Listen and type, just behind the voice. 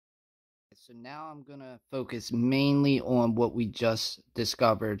So now I'm going to focus mainly on what we just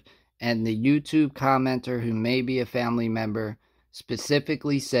discovered. And the YouTube commenter, who may be a family member,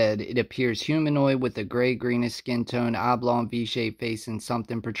 specifically said it appears humanoid with a gray-greenish skin tone, oblong V-shaped face, and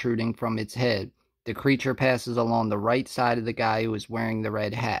something protruding from its head. The creature passes along the right side of the guy who is wearing the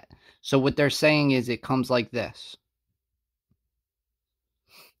red hat. So what they're saying is it comes like this.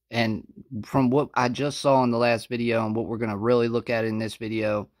 And from what I just saw in the last video and what we're going to really look at in this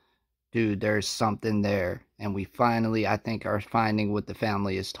video, dude, there's something there. And we finally, I think, are finding what the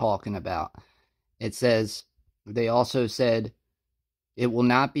family is talking about. It says, they also said, it will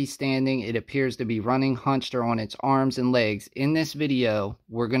not be standing. It appears to be running hunched or on its arms and legs. In this video,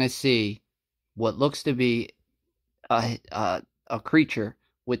 we're going to see what looks to be a creature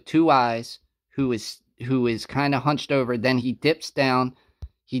with two eyes who is kind of hunched over. Then he dips down.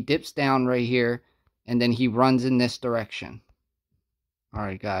 He dips down right here, and then he runs in this direction. All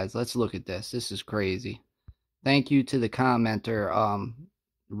right, guys, let's look at this. This is crazy. Thank you to the commenter,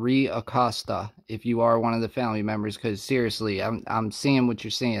 Re Acosta, if you are one of the family members, because seriously, I'm seeing what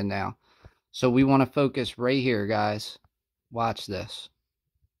you're seeing now. So we want to focus right here, guys. Watch this.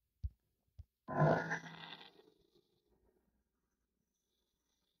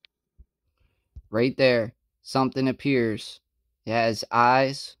 Right there, something appears. It has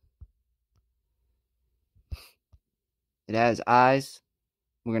eyes. It has eyes.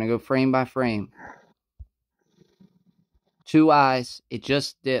 We're going to go frame by frame. Two eyes. It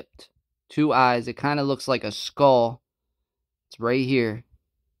just dipped. Two eyes. It kind of looks like a skull. It's right here.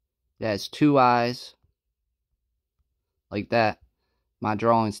 It has two eyes. Like that. My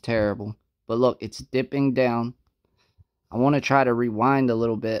drawing's terrible. But look, it's dipping down. I want to try to rewind a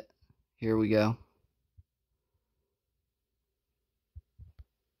little bit. Here we go.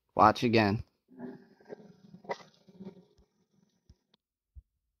 Watch again.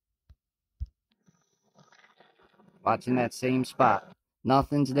 Watching that same spot.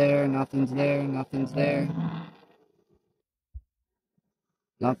 Nothing's there, nothing's there, nothing's there.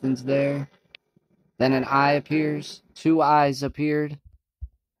 Nothing's there. Then an eye appears. Two eyes appeared.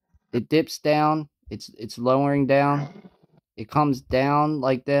 It dips down. It's lowering down. It comes down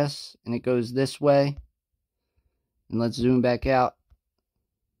like this, and it goes this way. And let's zoom back out.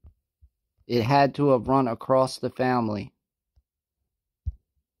 It had to have run across the family.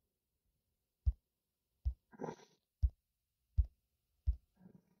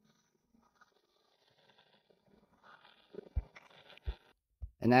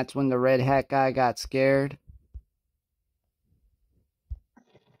 And that's when the red hat guy got scared.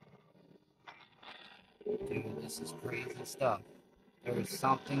 Dude, this is crazy stuff. There's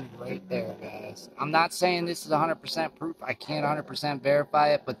something right there, guys. I'm not saying this is 100% proof. I can't 100% verify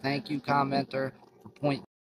it, but thank you, commenter, for pointing